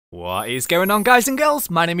What is going on, guys and girls?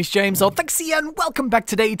 My name is James, or ThnxCya, and welcome back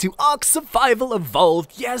today to Ark Survival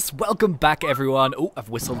Evolved. Yes, welcome back, everyone. Oh, I've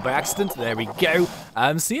whistled by accident. There we go.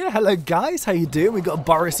 So yeah, hello, guys. How you doing? We've got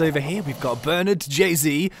Boris over here. We've got Bernard,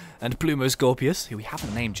 Jay-Z, and Plumo Scorpius, who we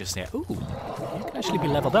haven't named just yet. Ooh, you can actually be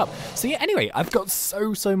leveled up. So yeah, anyway, I've got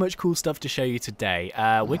so much cool stuff to show you today.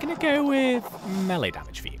 We're going to go with melee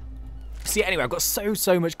damage for you. So yeah, anyway, I've got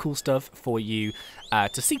so much cool stuff for you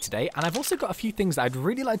to see today, and I've also got a few things that I'd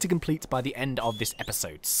really like to complete by the end of this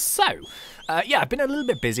episode. So, yeah, I've been a little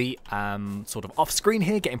bit busy, sort of off screen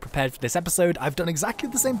here, getting prepared for this episode. I've done exactly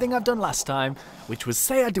the same thing I've done last time, which was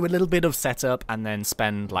say I do a little bit of setup and then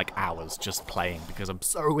spend like hours just playing because I'm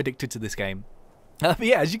so addicted to this game. But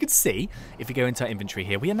yeah, as you can see, if you go into our inventory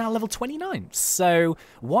here, we are now level 29, so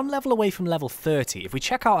one level away from level 30. If we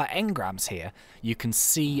check out our engrams here, you can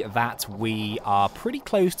see that we are pretty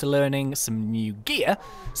close to learning some new gear,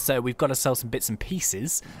 so we've got ourselves some bits and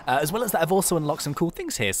pieces, as well as that I've also unlocked some cool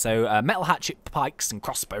things here, so metal hatchet pikes and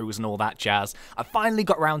crossbows and all that jazz. I finally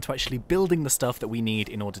got around to actually building the stuff that we need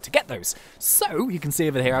in order to get those. So, you can see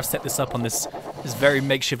over here, I've set this up on this very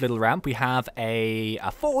makeshift little ramp. We have a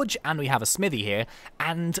forge and we have a smithy here.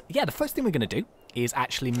 And yeah, the first thing we're going to do is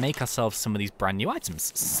actually make ourselves some of these brand new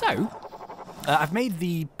items. So, I've made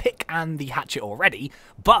the pick and the hatchet already,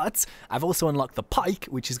 but I've also unlocked the pike,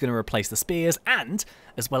 which is going to replace the spears, and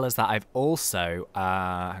as well as that, I've also,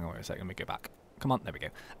 hang on a second, let me go back. Come on, there we go.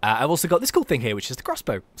 I've also got this cool thing here, which is the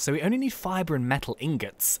crossbow. So we only need fiber and metal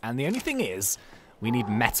ingots, and the only thing is, we need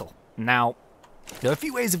metal. Now, there are a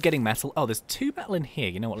few ways of getting metal. Oh, there's 2 metal in here.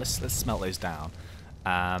 You know what, let's smelt those down.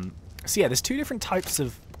 So yeah, there's 2 different types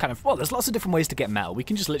of well, there's lots of different ways to get metal. We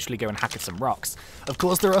can just literally go and hack at some rocks. Of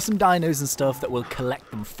course, there are some dinos and stuff that will collect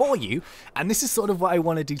them for you, and this is sort of what I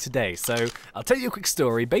want to do today. So I'll tell you a quick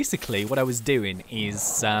story. Basically, what I was doing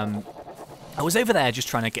is I was over there just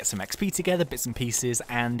trying to get some XP together, bits and pieces,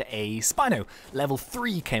 and a Spino level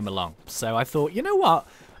 3 came along. So I thought, you know what?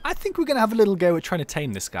 I think we're going to have a little go at trying to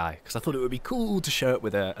tame this guy, because I thought it would be cool to show it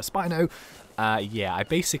with a Spino. Yeah, I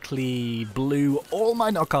basically blew all my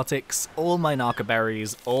narcotics, all my narco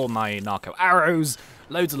berries, all my narco arrows,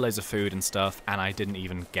 loads and loads of food and stuff, and I didn't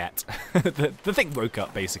even get... the thing woke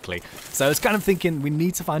up, basically. So I was kind of thinking we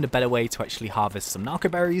need to find a better way to actually harvest some narco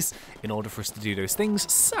berries in order for us to do those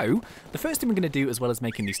things. So, the first thing we're going to do, as well as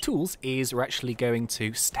making these tools, is we're actually going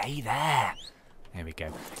to stay there. There we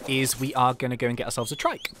go. Is we are going to go and get ourselves a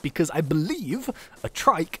trike, because I believe a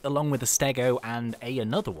trike, along with a stego and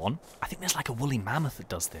another one, I think there's like a woolly mammoth that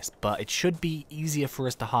does this, but it should be easier for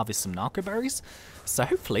us to harvest some narco berries. So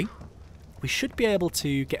hopefully we should be able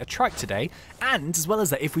to get a trike today, and as well as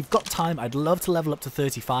that, if we've got time, I'd love to level up to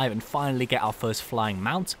 35 and finally get our first flying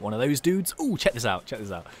mount, one of those dudes. Ooh, check this out, check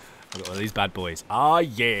this out. I've got one of these bad boys. Ah,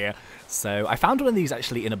 yeah. So I found one of these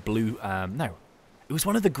actually in a blue, no. It was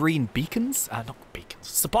one of the green beacons, not beacons,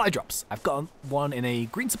 supply drops. I've got one in a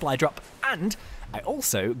green supply drop, and I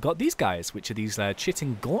also got these guys, which are these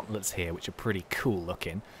chitting gauntlets here, which are pretty cool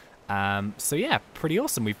looking. So yeah, pretty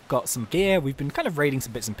awesome. We've got some gear, we've been kind of raiding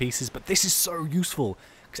some bits and pieces, but this is so useful,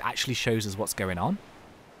 because it actually shows us what's going on.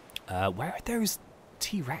 Where are those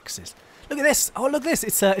T-Rexes? Look at this! Oh, look at this!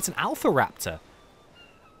 It's an alpha raptor.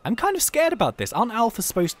 I'm kind of scared about this. Aren't alphas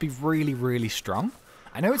supposed to be really strong?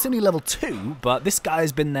 I know it's only level 2, but this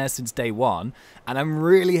guy's been there since day 1, and I'm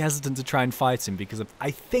really hesitant to try and fight him because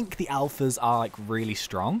I think the alphas are like really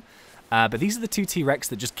strong. But these are the 2 T-Rex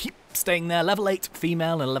that just keep staying there. Level 8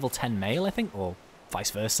 female and a level 10 male, I think, or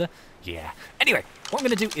vice versa. Yeah. Anyway, what I'm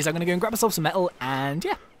going to do is I'm going to go and grab myself some metal, and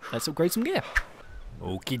yeah, let's upgrade some gear.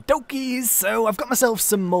 Okie dokies, so I've got myself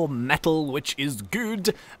some more metal, which is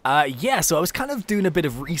good. Yeah, so I was kind of doing a bit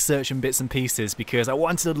of research and bits and pieces because I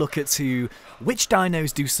wanted to look at which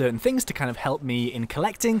dinos do certain things to kind of help me in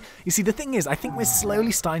collecting. You see, the thing is, I think we're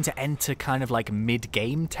slowly starting to enter kind of like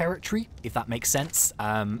mid-game territory, if that makes sense.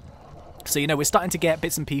 So, you know, we're starting to get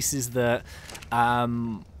bits and pieces that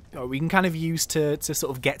we can kind of use to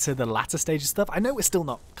sort of get to the latter stage of stuff. I know we're still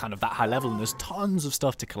not kind of that high level and there's tons of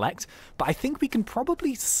stuff to collect, but I think we can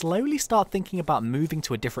probably slowly start thinking about moving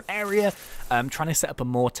to a different area, trying to set up a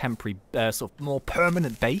more temporary, sort of more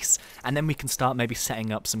permanent base, and then we can start maybe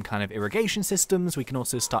setting up some kind of irrigation systems. We can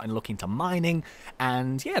also start looking to mining,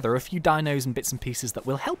 and yeah, there are a few dinos and bits and pieces that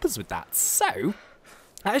will help us with that. So,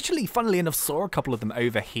 I actually, funnily enough, saw a couple of them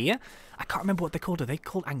over here. I can't remember what they're called. Are they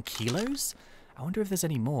called ankylos? I wonder if there's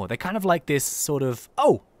any more. They're kind of like this sort of...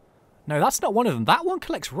 Oh! No, that's not one of them. That one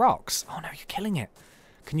collects rocks. Oh no, you're killing it.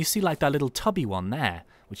 Can you see like that little tubby one there?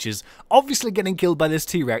 which is obviously getting killed by this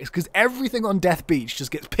T-Rex because everything on Death Beach just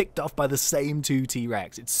gets picked off by the same 2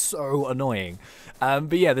 T-Rex. It's so annoying.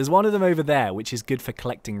 But yeah, there's one of them over there, which is good for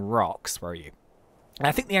collecting rocks. Where are you? And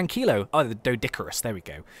I think the Ankylo, oh, the Doedicurus, there we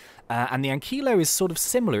go. And the Ankylo is sort of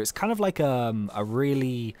similar. It's kind of like a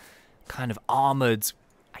really kind of armoured,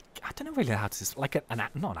 I don't know really how to, like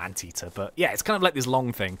not an anteater, but yeah, it's kind of like this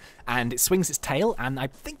long thing. And it swings its tail, and I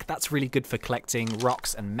think that's really good for collecting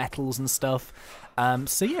rocks and metals and stuff.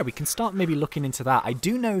 So yeah, we can start maybe looking into that. I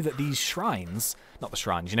do know that these shrines, not the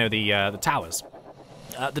shrines, you know, the towers,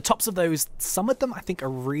 the tops of those, some of them I think are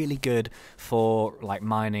really good for like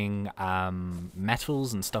mining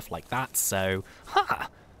metals and stuff like that. So,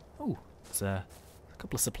 oh, there's a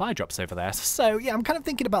couple of supply drops over there. So yeah, I'm kind of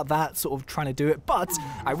thinking about that, sort of trying to do it. But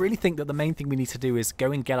I really think that the main thing we need to do is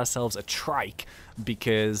go and get ourselves a trike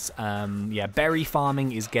because yeah, berry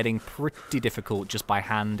farming is getting pretty difficult just by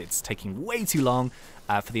hand. It's taking way too long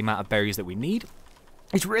for the amount of berries that we need.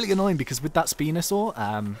 It's really annoying because with that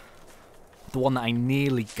Spinosaur, the one that I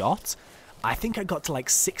nearly got, I think I got to like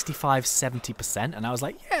 65–70%, and I was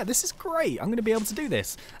like, yeah, this is great, I'm going to be able to do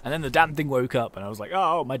this. And then the damn thing woke up, and I was like,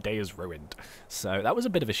 oh, my day is ruined. So that was a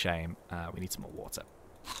bit of a shame. We need some more water.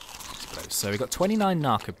 So we got 29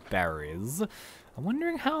 narco berries. I'm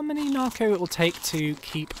wondering how many narco it will take to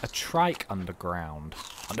keep a trike underground.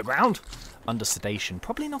 Underground? Under sedation.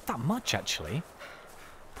 Probably not that much, actually.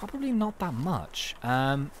 Probably not that much.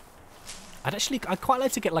 I'd quite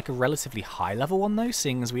like to get like a relatively high level one though,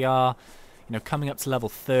 seeing as we are, you know, coming up to level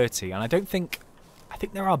 30, and I think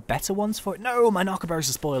there are better ones for it. No, my narco berries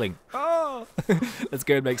are spoiling. Oh! Let's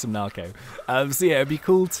go and make some narco. So yeah, it'd be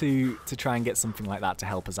cool to try and get something like that to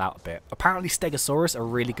help us out a bit. Apparently Stegosaurus are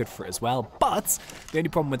really good for it as well, but the only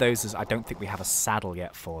problem with those is I don't think we have a saddle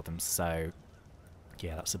yet for them, so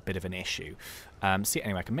yeah, that's a bit of an issue. So yeah,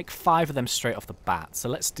 anyway, I can make 5 of them straight off the bat, so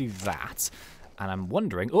let's do that. And I'm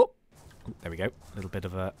wondering, oh, there we go, a little bit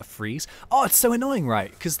of a freeze. Oh, it's so annoying,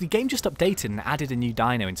 right? Because the game just updated and added a new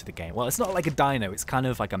dino into the game. Well, it's not like a dino, it's kind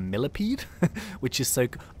of like a millipede, which is so...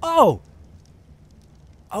 Oh!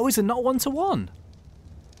 Oh, is it not 1-to-1?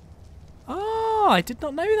 Oh, I did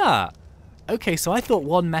not know that. Okay, so I thought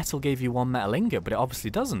 1 metal gave you 1 metal ingot, but it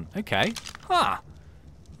obviously doesn't. Okay. Huh.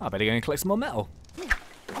 I better go and collect some more metal.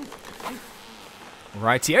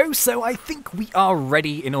 Rightio, so I think we are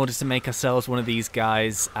ready in order to make ourselves one of these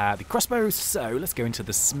guys, the crossbows. So let's go into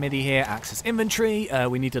the smithy here, access inventory.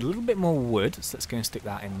 We need a little bit more wood, so let's go and stick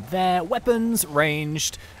that in there. Weapons,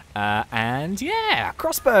 ranged, and yeah,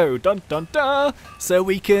 crossbow, dun dun dun. So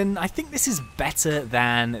we can, I think this is better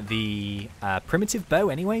than the primitive bow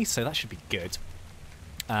anyway, so that should be good.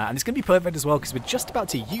 And it's going to be perfect as well because we're just about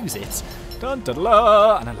to use it. Dun dun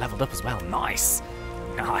dun, and I leveled up as well. Nice,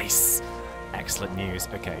 nice. Excellent news.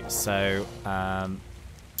 Okay, so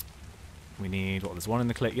we need, what, there's one in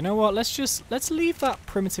the clip. You know what, let's leave that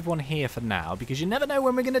primitive one here for now because you never know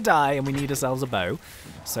when we're going to die and we need ourselves a bow.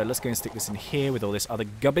 So let's go and stick this in here with all this other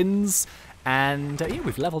gubbins. And yeah,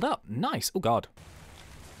 we've leveled up. Nice. Oh god.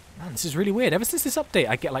 Man, this is really weird. Ever since this update,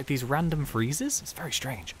 I get like these random freezes. It's very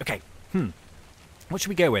strange. Okay, what should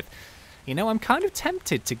we go with? You know, I'm kind of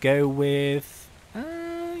tempted to go with...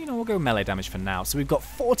 we'll go melee damage for now. So we've got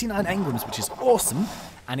 49 engrams, which is awesome.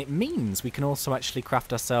 And it means we can also actually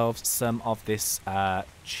craft ourselves some of this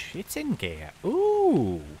chitin gear.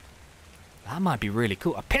 Ooh. That might be really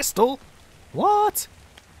cool. A pistol? What?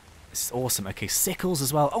 This is awesome. Okay, sickles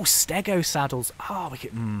as well. Oh, stego saddles. Oh, we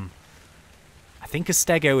could... I think a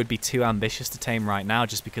stego would be too ambitious to tame right now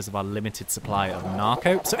just because of our limited supply of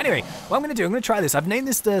narco. So anyway, what I'm going to do, I'm going to try this. I've named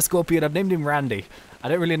this scorpion. I've named him Randy. I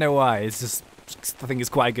don't really know why. It's just... I think it's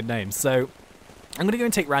quite a good name. So I'm going to go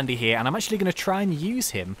and take Randy here, and I'm actually going to try and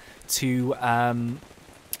use him to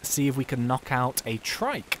see if we can knock out a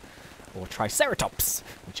trike or triceratops,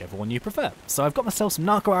 whichever one you prefer. So I've got myself some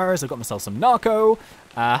narco arrows, I've got myself some narco.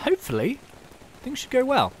 Hopefully things should go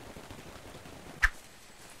well.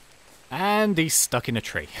 And he's stuck in a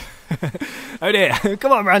tree. Oh dear.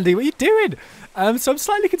 Come on, Randy, what are you doing? So I'm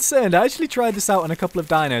slightly concerned. I actually tried this out on a couple of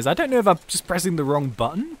dinos. I don't know if I'm just pressing the wrong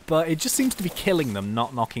button, but it just seems to be killing them,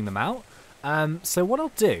 not knocking them out. So what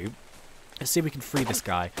I'll do, let's see if we can free this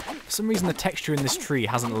guy. For some reason the texture in this tree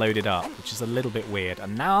hasn't loaded up, which is a little bit weird.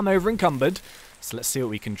 And now I'm over encumbered. So let's see what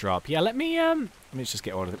we can drop. Yeah, let me just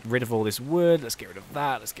get rid of all this wood. Let's get rid of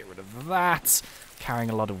that. Let's get rid of that. Carrying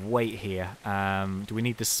a lot of weight here. Do we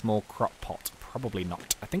need this small crop pot? Probably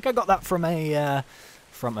not. I think I got that from a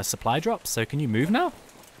supply drop. So can you move now?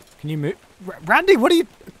 Can you move? Randy, what are you...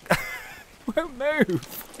 Won't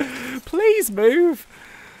move. Please move.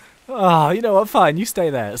 Oh, you know what? Fine, you stay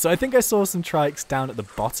there. So I think I saw some trikes down at the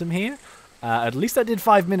bottom here. At least I did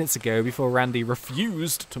 5 minutes ago before Randy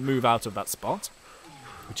refused to move out of that spot.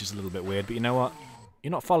 Which is a little bit weird, but you know what?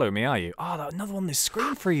 You're not following me, are you? Oh, another one of these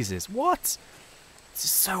screen freezes. What? This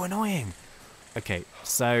is so annoying. Okay,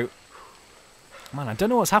 so... Man, I don't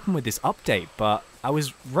know what's happened with this update, but I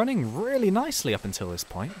was running really nicely up until this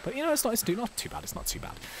point. But, you know, it's not too bad. It's not too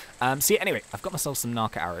bad. So, yeah, anyway, I've got myself some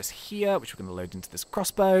Narca arrows here, which we're going to load into this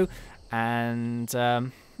crossbow. And,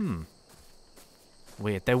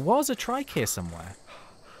 weird. There was a trike here somewhere.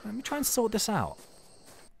 Let me try and sort this out.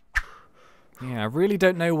 Yeah, I really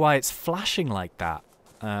don't know why it's flashing like that.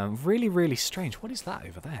 Really, really strange. What is that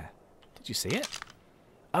over there? Did you see it?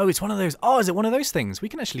 Oh, it's one of those. Oh, is it one of those things? We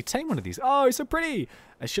can actually tame one of these. Oh, it's so pretty.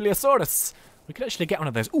 A Chiliosaurus. We could actually get one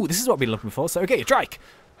of those. Oh, this is what we've been looking for. So, okay, a trike.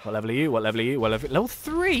 What level are you? What level are you? What level? Level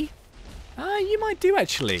 3? You might do,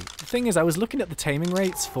 actually. The thing is, I was looking at the taming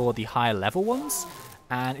rates for the higher level ones,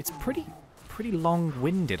 and it's pretty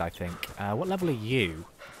long-winded, I think. What level are you?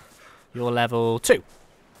 You're level 2.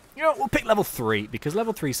 You know what, we'll pick level 3, because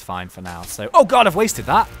level 3 is fine for now. So, oh, God, I've wasted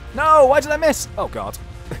that. No, why did I miss? Oh, God.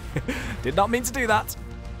 Did not mean to do that.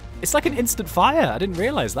 It's like an instant fire. I didn't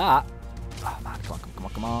realise that. Oh, man,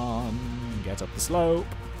 come on. Get up the slope.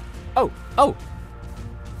 Oh. Are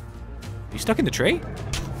you stuck in the tree?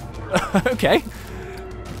 Okay.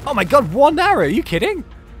 Oh, my God, 1 arrow. Are you kidding?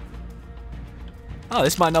 Oh,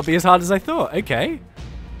 this might not be as hard as I thought. Okay.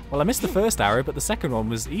 Well, I missed the first arrow, but the second one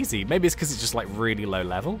was easy. Maybe it's because it's just, like, really low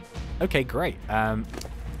level. Okay, great.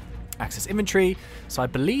 Access inventory. So I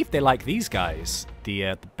believe they like these guys,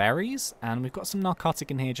 the berries, and we've got some narcotic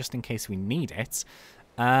in here just in case we need it.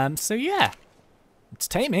 So yeah, it's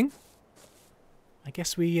taming. I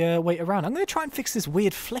guess we wait around. I'm going to try and fix this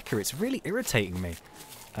weird flicker. It's really irritating me.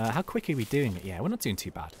 How quick are we doing it? Yeah, we're not doing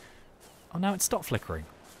too bad. Oh, now it stopped flickering.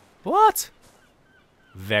 What?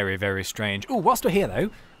 Very, very strange. Oh, whilst we're here, though,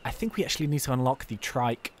 I think we actually need to unlock the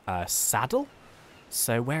trike saddle.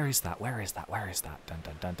 So where is that? Where is that? Where is that? Dun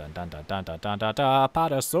dun dun dun dun dun dun dun dun dun dun.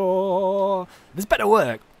 Padasaur. This better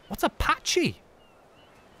work. What's Apache?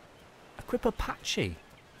 Equip Apache.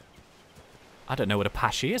 I don't know what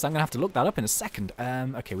Apache is. I'm gonna have to look that up in a second.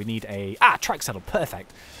 Okay, we need a trike saddle.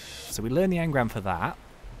 Perfect. So we learn the engram for that.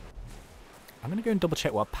 I'm gonna go and double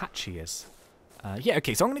check what Apache is. Yeah.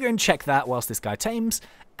 Okay. So I'm gonna go and check that whilst this guy tames,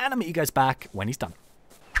 and I'll meet you guys back when he's done.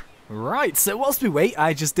 Right, so whilst we wait,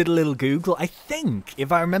 I just did a little Google. I think,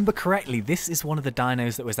 if I remember correctly, this is one of the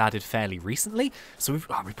dinos that was added fairly recently. So we've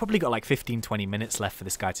probably got like 15-20 minutes left for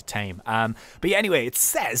this guy to tame. But yeah, anyway, it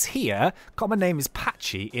says here, common name is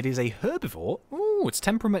Patchy. It is a herbivore. Ooh, its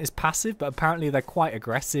temperament is passive, but apparently they're quite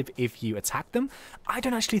aggressive if you attack them. I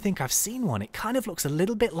don't actually think I've seen one. It kind of looks a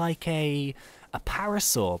little bit like a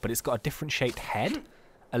parasaur, but it's got a different shaped head.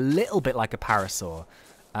 A little bit like a parasaur.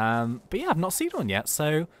 But yeah, I've not seen one yet,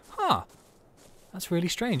 so... Huh. That's really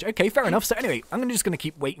strange. Okay, fair enough. So anyway, I'm just going to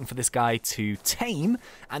keep waiting for this guy to tame,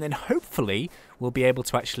 and then hopefully we'll be able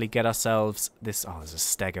to actually get ourselves this... Oh, there's a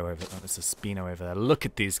stego over there. Oh, there's a Spino over there. Look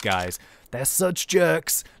at these guys. They're such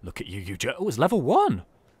jerks. Look at you jerk. Oh, it's level 1.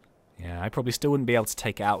 Yeah, I probably still wouldn't be able to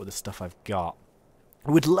take it out with the stuff I've got. I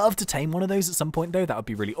would love to tame one of those at some point, though. That would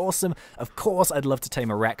be really awesome. Of course, I'd love to tame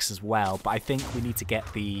a Rex as well, but I think we need to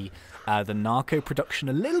get the narco production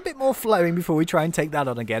a little bit more flowing before we try and take that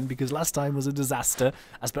on again, because last time was a disaster.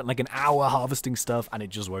 I spent like an hour harvesting stuff, and it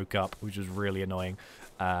just woke up, which was really annoying.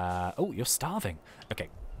 Oh, you're starving. Okay.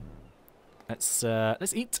 Let's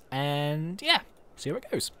eat, and yeah, see how it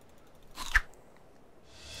goes.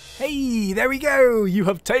 Hey, there we go! You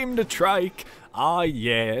have tamed a trike! Ah,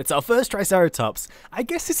 yeah, it's our first Triceratops. I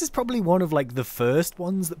guess this is probably one of, like, the first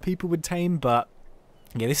ones that people would tame, but...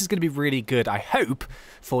 yeah, this is going to be really good, I hope,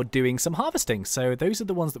 for doing some harvesting. So those are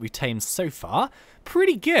the ones that we've tamed so far.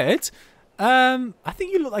 Pretty good. I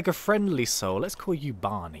think you look like a friendly soul. Let's call you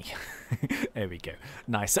Barney. There we go.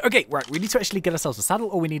 Nice. So, okay, right, we need to actually get ourselves a saddle.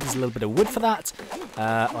 All we need is a little bit of wood for that.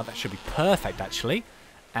 Oh, that should be perfect, actually.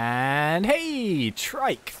 And, hey,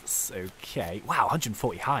 trikes. Okay. Wow,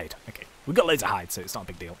 140 hide. Okay. We've got loads of hide, so it's not a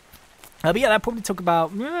big deal. But yeah, that probably took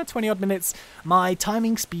about 20-odd minutes. My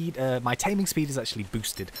taming speed is actually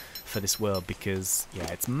boosted for this world because, yeah,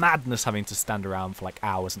 it's madness having to stand around for like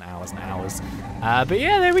hours and hours and hours. But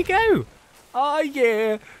yeah, there we go. Oh,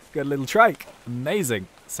 yeah. Got a little trike. Amazing.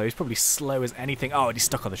 So he's probably slow as anything. Oh, and he's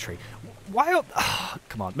stuck on the tree. Why? Oh,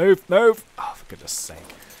 come on, move, move. Oh, for goodness sake.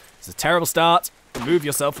 It's a terrible start. Remove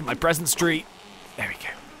yourself from my presence tree. There we go.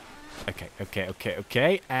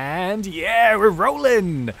 Okay. And yeah, we're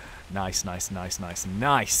rolling. Nice.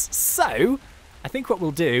 So, I think what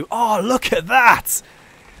we'll do... Oh, look at that!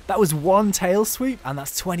 That was 1 tail sweep, and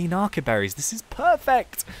that's 20 narco berries. This is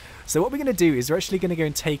perfect. So what we're going to do is we're actually going to go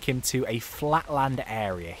and take him to a flatland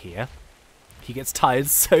area here. He gets tired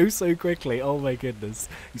so quickly. Oh my goodness.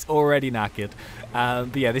 He's already knackered.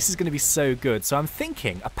 But yeah, this is going to be so good. So I'm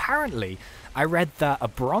thinking, apparently, I read that a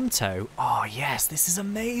Bronto... Oh yes, this is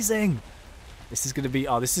amazing. This is going to be...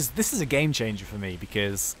 Oh, this is a game changer for me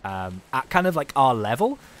because at kind of like our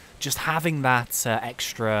level, just having that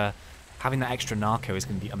extra narco is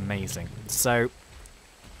going to be amazing. So...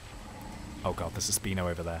 Oh god, there's a Spino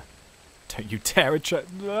over there. Don't you dare...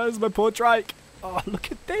 There's my poor trike. Oh,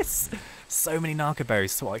 look at this. So many narco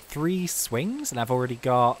berries. So, like 3 swings? And I've already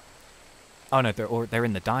got... Oh, no, they're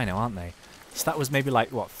in the dino, aren't they? So that was maybe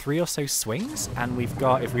like, what, 3 or so swings? And we've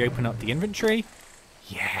got, if we open up the inventory...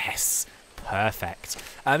 Yes! Perfect.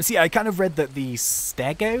 So yeah, I kind of read that the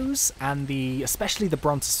Stegos and especially the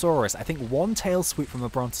Brontosaurus, I think 1 tail swoop from a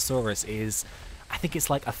Brontosaurus is... I think it's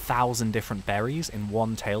like 1,000 different berries in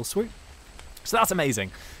 1 tail swoop. So that's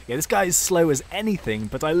amazing. Yeah, this guy is slow as anything,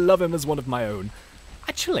 but I love him as one of my own.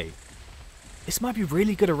 Actually... This might be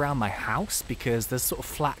really good around my house because there's sort of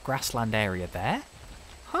flat grassland area there.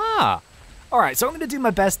 Huh. Alright, so I'm going to do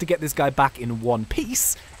my best to get this guy back in one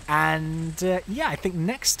piece. And yeah, I think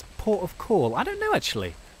next port of call. I don't know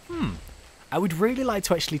actually. I would really like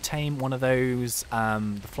to actually tame one of those,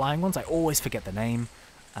 the flying ones. I always forget the name,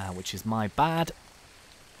 which is my bad.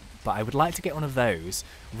 But I would like to get one of those.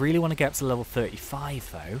 Really want to get up to level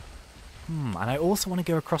 35 though. And I also want to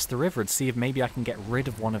go across the river and see if maybe I can get rid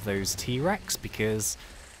of one of those T-Rex because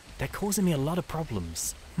they're causing me a lot of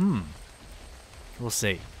problems. We'll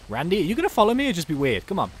see. Randy, are you going to follow me or just be weird?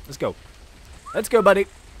 Come on, let's go. Let's go, buddy.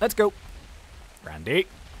 Let's go. Randy,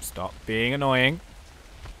 stop being annoying.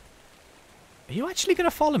 Are you actually going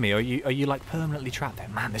to follow me or are you like permanently trapped there?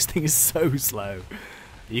 Man, this thing is so slow.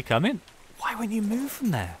 Are you coming? Why won't you move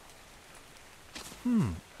from there?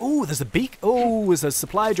 Oh, there's a beak. Oh, there's a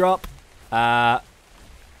supply drop.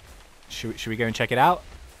 Should we go and check it out?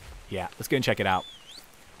 Yeah, let's go and check it out.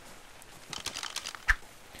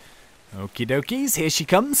 Okie dokies, here she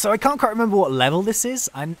comes. So I can't quite remember what level this is.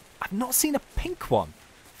 I've not seen a pink one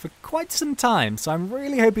for quite some time. So I'm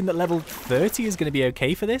really hoping that level 30 is going to be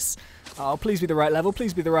okay for this. Oh, please be the right level.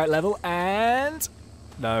 Please be the right level. And...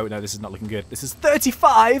 No, this is not looking good. This is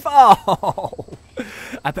 35. Oh,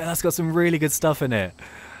 I bet that's got some really good stuff in it.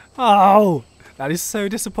 Oh, that is so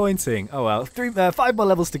disappointing. Oh well, 5 more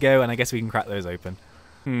levels to go, and I guess we can crack those open.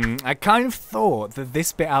 I kind of thought that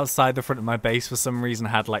this bit outside the front of my base for some reason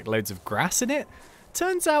had like loads of grass in it.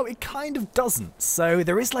 Turns out it kind of doesn't. So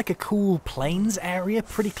there is like a cool plains area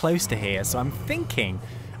pretty close to here. So I'm thinking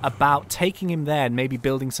about taking him there and maybe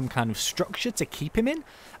building some kind of structure to keep him in.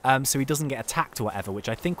 So he doesn't get attacked or whatever, which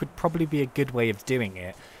I think would probably be a good way of doing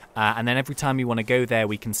it. And then every time we want to go there,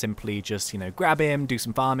 we can simply just, you know, grab him, do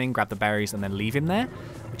some farming, grab the berries, and then leave him there,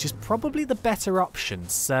 which is probably the better option.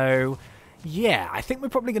 So, yeah, I think we're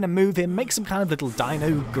probably going to move him, make some kind of little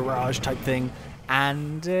dino garage type thing,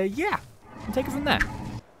 and, yeah, we'll take it from there.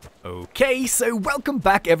 Okay, so welcome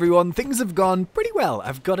back everyone. Things have gone pretty well,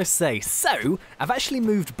 I've got to say. So, I've actually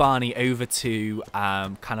moved Barney over to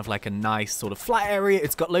kind of like a nice sort of flat area.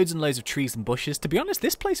 It's got loads and loads of trees and bushes. To be honest,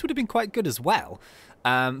 this place would have been quite good as well.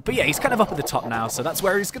 But yeah, he's kind of up at the top now, so that's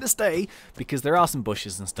where he's going to stay, because there are some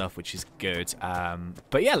bushes and stuff, which is good.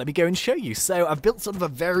 But yeah, let me go and show you. So, I've built sort of a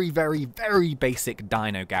very, very, very basic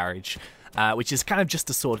dino garage. Which is kind of just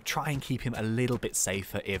to sort of try and keep him a little bit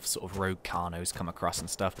safer if sort of rogue carnos come across and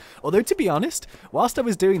stuff. Although, to be honest, whilst I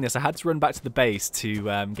was doing this, I had to run back to the base to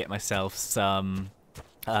get myself some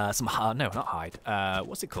no, not hide.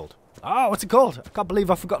 What's it called? Oh, what's it called? I can't believe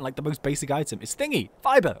I've forgotten like the most basic item. It's thingy.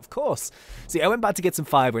 Fiber, of course. See, I went back to get some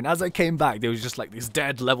fiber, and as I came back, there was just like this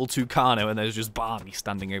dead level 2 Carno, and there's just Barney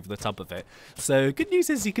standing over the top of it. So, good news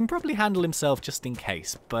is he can probably handle himself just in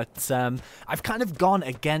case. But I've kind of gone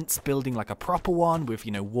against building like a proper one with,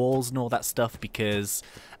 you know, walls and all that stuff because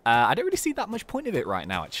I don't really see that much point of it right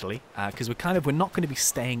now, actually. Because we're not going to be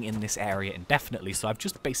staying in this area indefinitely. So I've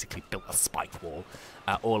just basically built a spike wall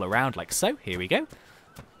all around like so. Here we go.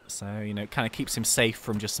 So, you know, it kind of keeps him safe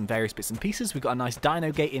from just some various bits and pieces. We've got a nice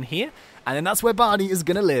dino gate in here. And then that's where Barney is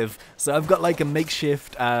going to live. So I've got like a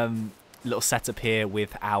makeshift little setup here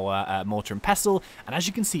with our mortar and pestle. And as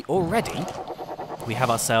you can see already, we have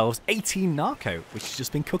ourselves 18 narco, which has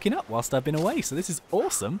just been cooking up whilst I've been away. So this is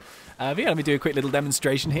awesome. But yeah, let me do a quick little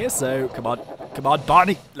demonstration here. So come on,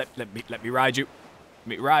 Barney. Let me ride you. Let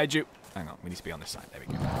me ride you. Hang on, we need to be on this side. There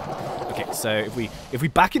we go. Okay, so if we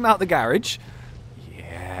back him out the garage...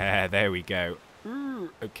 Yeah, there we go.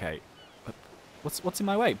 Okay. What's in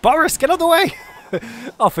my way? Boris, get out of the way!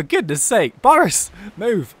 Oh, for goodness sake. Boris,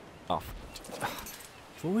 move. Oh,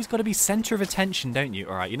 you've always got to be center of attention, don't you?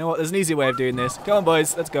 All right, you know what? There's an easy way of doing this. Go on,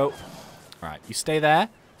 boys. Let's go. All right, you stay there.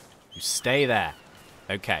 You stay there.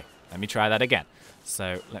 Okay, let me try that again.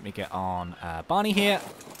 So let me get on Barney here,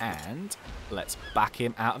 and let's back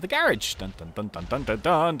him out of the garage. Dun dun dun dun dun dun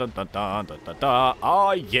dun dun dun dun dun dun dun.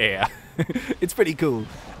 Oh yeah, it's pretty cool.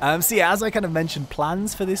 So yeah, as I kind of mentioned,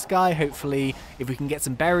 plans for this guy. Hopefully, if we can get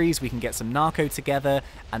some berries, we can get some narco together,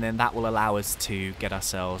 and then that will allow us to get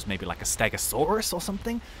ourselves maybe like a stegosaurus or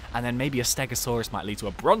something, and then maybe a stegosaurus might lead to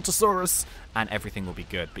a brontosaurus, and everything will be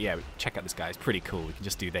good. But yeah, check out this guy. It's pretty cool. We can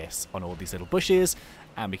just do this on all these little bushes,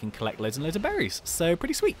 and we can collect loads and loads of berries. So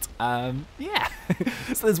pretty sweet. Yeah.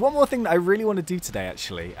 So there's one more thing that I really want to do today,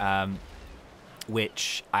 actually,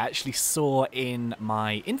 which I actually saw in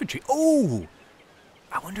my inventory. Oh,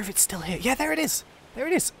 I wonder if it's still here. Yeah, there it is. There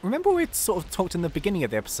it is. Remember we sort of talked in the beginning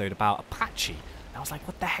of the episode about Apache? I was like,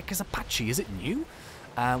 what the heck is Apache? Is it new?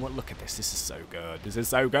 Well, look at this. This is so good. This is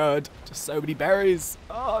so good. Just so many berries.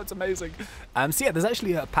 Oh, it's amazing. So yeah, there's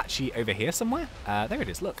actually a Apache over here somewhere. There it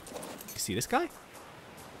is. Look. You see this guy?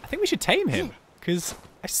 I think we should tame him, because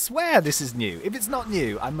I swear this is new. If it's not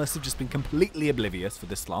new, I must have just been completely oblivious for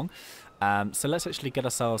this long. So let's actually get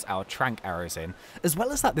ourselves our trank arrows in. As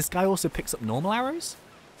well as that, this guy also picks up normal arrows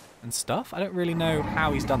and stuff. I don't really know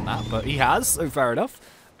how he's done that, but he has, so fair enough.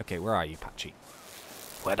 Okay, where are you, Patchy?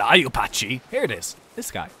 Where are you, Patchy? Here it is.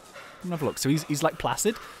 This guy. Have a look. So he's like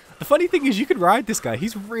placid. The funny thing is you could ride this guy.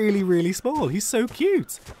 He's really, really small. He's so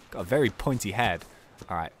cute. Got a very pointy head.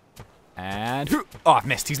 All right. And... oh, I've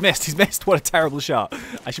missed. He's missed. He's missed. What a terrible shot.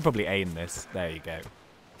 I should probably aim this. There you go.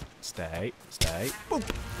 Stay. Stay. Boop.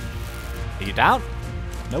 Are you down?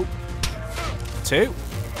 Nope. 2.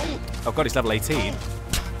 Oh, God, he's level 18.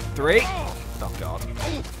 3. Oh, God.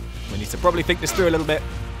 We need to probably think this through a little bit.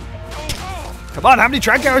 Come on, how many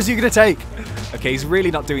trank arrows are you going to take? Okay, he's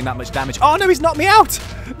really not doing that much damage. Oh, no, he's knocked me out.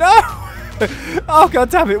 No. Oh, God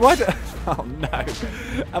damn it. Why? Oh, no.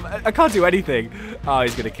 I can't do anything. Oh,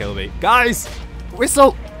 he's going to kill me. Guys,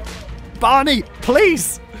 whistle. Barney,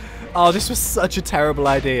 please. Oh, this was such a terrible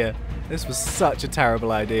idea. This was such a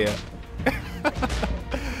terrible idea.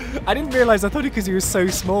 I didn't realise. I thought because he was so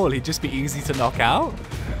small, he'd just be easy to knock out.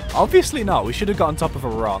 Obviously not. We should have got on top of a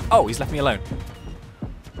rock. Oh, he's left me alone.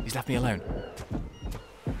 He's left me alone.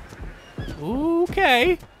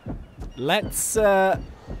 Okay. Let's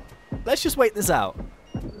just wait this out.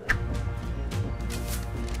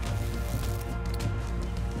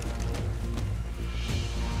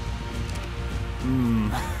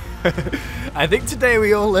 I think today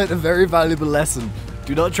we all learned a very valuable lesson.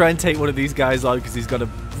 Do not try and take one of these guys on because he's got a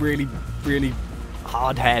really, really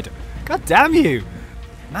hard head. God damn you.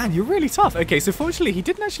 Man, you're really tough. Okay, so fortunately he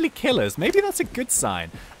didn't actually kill us. Maybe that's a good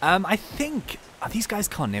sign. I think... are these guys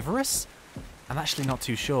carnivorous? I'm actually not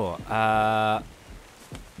too sure. No,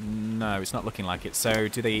 it's not looking like it. So,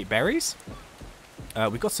 do they eat berries?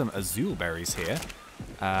 We've got some azul berries here.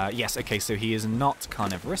 Yes, okay, so he is not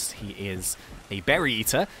carnivorous. He is a berry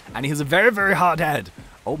eater, and he has a very, very hard head.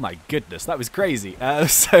 Oh my goodness, that was crazy.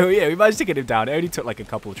 So yeah, we managed to get him down. It only took like a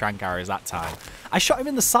couple of trank arrows that time. I shot him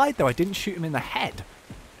in the side though, I didn't shoot him in the head.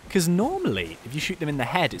 Because normally, if you shoot them in the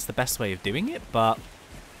head, it's the best way of doing it, but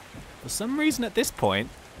for some reason at this point,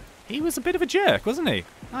 he was a bit of a jerk, wasn't he?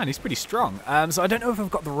 Man, he's pretty strong. So I don't know if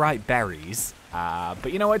I've got the right berries,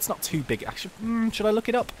 but you know what, it's not too big. Actually, should I look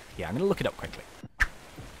it up? Yeah, I'm going to look it up quickly.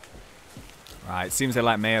 Right, it seems they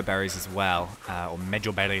like mayo berries as well, or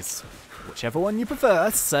medjool berries, whichever one you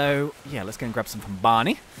prefer. So, yeah, let's go and grab some from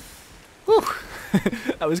Barney. Whew,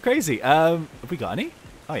 that was crazy. Have we got any?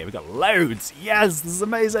 Oh yeah, we got loads. Yes, this is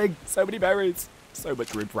amazing. So many berries. So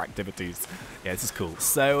much room for activities. Yeah, this is cool.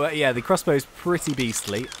 So, yeah, the crossbow's pretty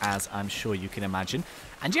beastly, as I'm sure you can imagine.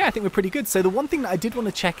 And yeah, I think we're pretty good. So the one thing that I did want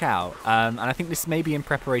to check out, and I think this may be in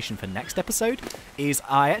preparation for next episode, is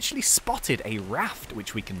I actually spotted a raft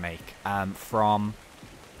which we can make from...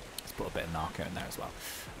 let's put a bit of narco in there as well.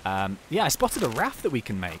 Yeah, I spotted a raft that we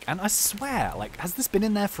can make, and I swear, like, has this been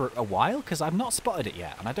in there for a while? Because I've not spotted it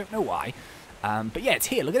yet, and I don't know why. But yeah, it's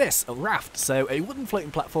here. Look at this, a raft. So a wooden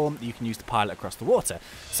floating platform that you can use to pilot across the water.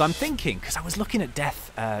 So I'm thinking, because I was looking at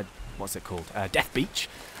what's it called? Death Beach,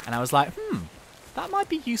 and I was like, that might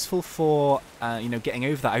be useful for, you know, getting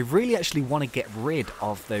over that. I really actually want to get rid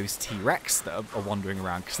of those T-Rex that are wandering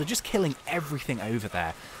around, because they're just killing everything over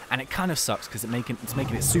there. And it kind of sucks, because it's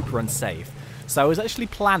making it super unsafe. So I was actually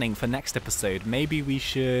planning for next episode, maybe we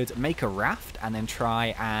should make a raft and then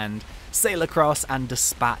try and sail across and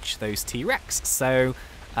dispatch those T-Rex. So,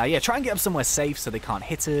 yeah, try and get them somewhere safe so they can't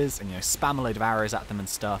hit us and, you know, spam a load of arrows at them and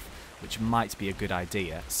stuff, which might be a good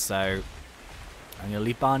idea. So, I'm going to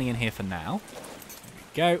leave Barney in here for now.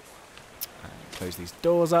 There we go. And close these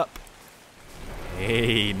doors up.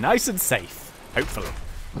 Hey, nice and safe. Hopefully.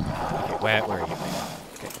 Okay, where are you?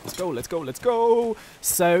 Okay, let's go, let's go, let's go.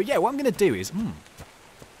 So, yeah, what I'm going to do is...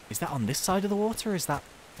 is that on this side of the water, or is that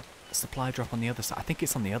a supply drop on the other side? I think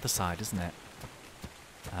it's on the other side, isn't it?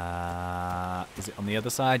 Is it on the other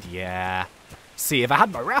side? Yeah. See, if I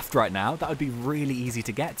had my raft right now, that would be really easy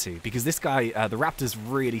to get to. Because this guy, the raptors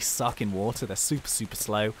really suck in water. They're super, super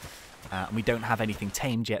slow. And we don't have anything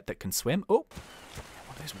tamed yet that can swim. Oh!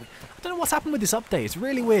 I don't know what's happened with this update. It's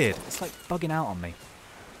really weird. It's like bugging out on me.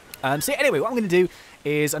 So anyway, what I'm going to do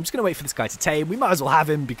is I'm just going to wait for this guy to tame. We might as well have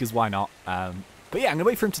him because why not? But yeah, I'm going to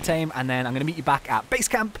wait for him to tame and then I'm going to meet you back at base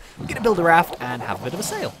camp. We're going to build a raft and have a bit of a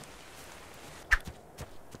sail.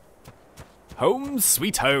 Home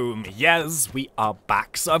sweet home. Yes, we are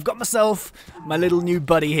back. So I've got myself my little new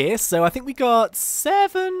buddy here. So I think we got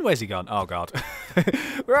 7. Where's he gone? Oh, God.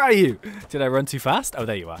 Where are you? Did I run too fast? Oh,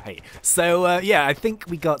 there you are. Hey. So, yeah, I think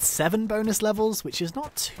we got 7 bonus levels, which is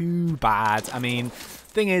not too bad. I mean,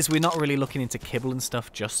 thing is, we're not really looking into kibble and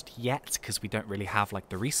stuff just yet because we don't really have, like,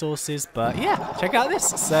 the resources. But, yeah, check out this.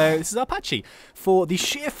 So this is our Apache. For the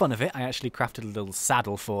sheer fun of it, I actually crafted a little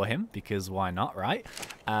saddle for him because why not, right?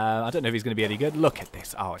 I don't know if he's going to be any good. Look at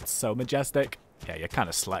this. Oh, it's so majestic. Yeah, you're kind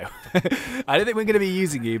of slow. I don't think we're going to be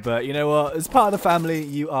using you, but you know what? As part of the family,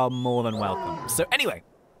 you are more than welcome. So anyway,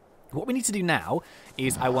 what we need to do now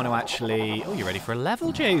is I want to actually... Oh, you're ready for a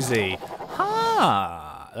level, Jay-Z. Ha!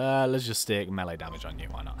 Let's just stick melee damage on you.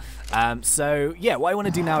 Why not? So, yeah, what I want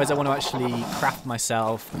to do now is I want to actually craft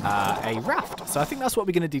myself a raft. So I think that's what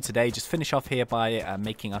we're going to do today. Just finish off here by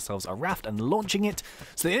making ourselves a raft and launching it.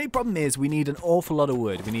 So the only problem is we need an awful lot of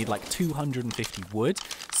wood. We need like 250 wood.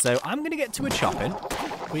 So I'm going to get to a chopping.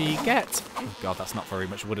 We get... Oh, God, that's not very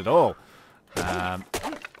much wood at all.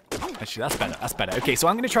 Actually, that's better. That's better. Okay, so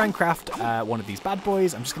I'm going to try and craft one of these bad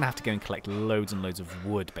boys. I'm just going to have to go and collect loads and loads of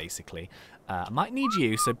wood, basically. I might need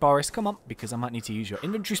you, so Boris, come on, because I might need to use your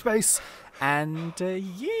inventory space. And,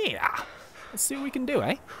 yeah. Let's see what we can do,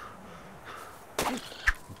 eh?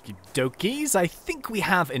 Okie dokies, I think we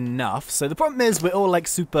have enough. So the problem is we're all like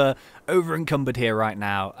super over encumbered here right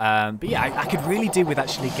now. But yeah, I could really do with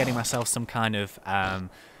actually getting myself some kind of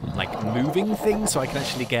like moving thing so I can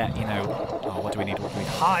actually get, you know, oh, what do we need? What do we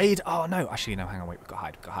need? Hide? Oh no, actually no, hang on, wait, we've got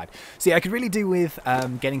hide, we've got hide. So yeah, I could really do with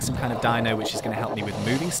getting some kind of dino which is going to help me with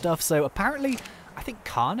moving stuff. So apparently, I think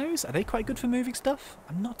carnos, are they quite good for moving stuff?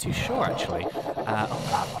 I'm not too sure, actually.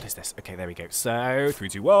 What is this? Okay, there we go. So, 3,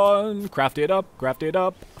 2, 1, craft it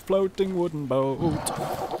up, floating wooden boat.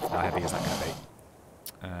 How heavy is that going to be?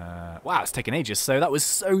 Wow, it's taken ages. So that was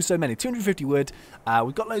so many. 250 wood.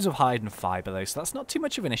 We've got loads of hide and fibre, though, so that's not too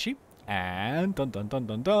much of an issue. And, dun dun dun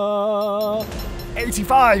dun dun,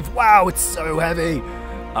 85! Wow, it's so heavy!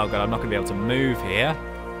 Oh, God, I'm not going to be able to move here.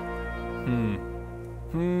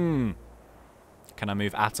 Can I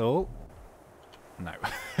move at all? No.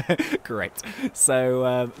 Great.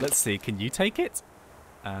 So, let's see. Can you take it?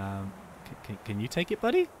 Can you take it,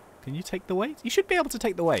 buddy? Can you take the weight? You should be able to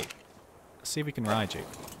take the weight. Let's see if we can ride you.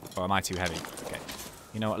 Or am I too heavy? Okay.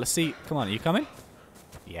 You know what? Let's see. Come on. Are you coming?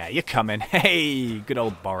 Yeah, you're coming. Hey, good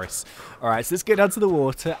old Boris. All right, so let's get down to the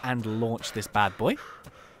water and launch this bad boy.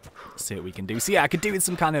 See what we can do. So yeah, I could do with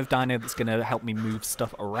some kind of dino that's going to help me move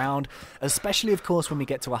stuff around, especially of course when we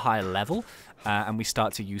get to a higher level and we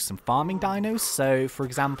start to use some farming dinos. So for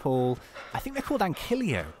example, I think they're called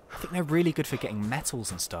Ankylo. I think they're really good for getting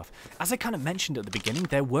metals and stuff. As I kind of mentioned at the beginning,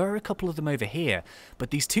 there were a couple of them over here, but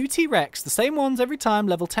these 2 T-Rex, the same ones every time,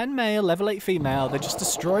 level 10 male, level 8 female, they're just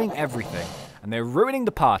destroying everything and they're ruining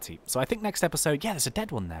the party. So I think next episode, yeah, there's a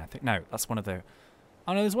dead one there. I think, no, that's one of the...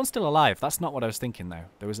 Oh, no, there's one still alive. That's not what I was thinking, though.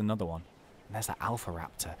 There was another one. And there's that alpha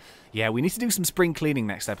raptor. Yeah, we need to do some spring cleaning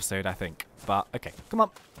next episode, I think. But, okay, come on.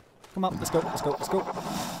 Come on, let's go, let's go, let's go.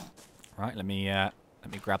 Right, let me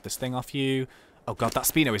grab this thing off you. Oh, God, that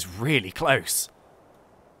Spino is really close.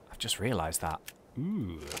 I've just realised that.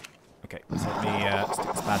 Ooh. Okay, so let me stick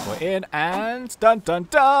this bad boy in, and dun, dun,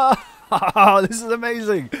 dun! Oh, this is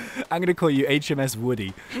amazing. I'm going to call you HMS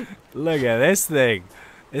Woody. Look at this thing.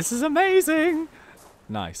 This is amazing.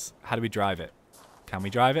 Nice. How do we drive it? Can we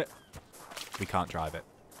drive it? We can't drive it.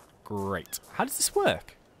 Great. How does this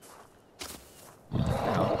work? Hang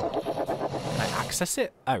on. Can I access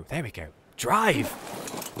it? Oh, there we go. Drive!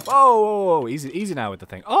 Whoa, whoa, whoa. Easy, easy now with the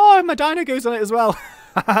thing. Oh, my dino goes on it as well.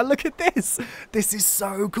 Look at this. This is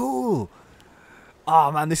so cool.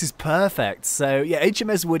 Oh man, this is perfect. So yeah,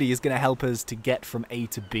 HMS Woody is going to help us to get from A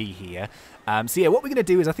to B here. So yeah, what we're going to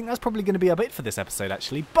do is, I think that's probably going to be a bit for this episode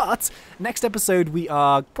actually. But next episode we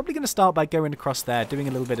are probably going to start by going across there, doing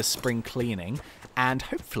a little bit of spring cleaning, and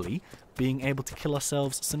hopefully being able to kill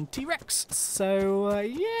ourselves some T-Rex. So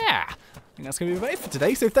yeah, I think that's going to be about it for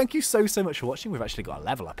today. So thank you so much for watching. We've actually got a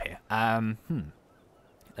level up here.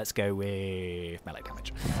 Let's go with melee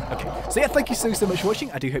damage. Okay, so yeah, thank you so much for watching.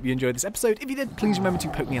 I do hope you enjoyed this episode. If you did, please remember to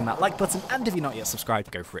poke me in that like button, and if you're not yet subscribed,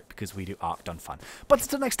 go for it, because we do Ark Done Fun. But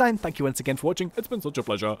until next time, thank you once again for watching. It's been such a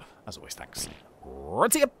pleasure. As always, thanks.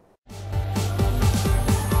 See ya.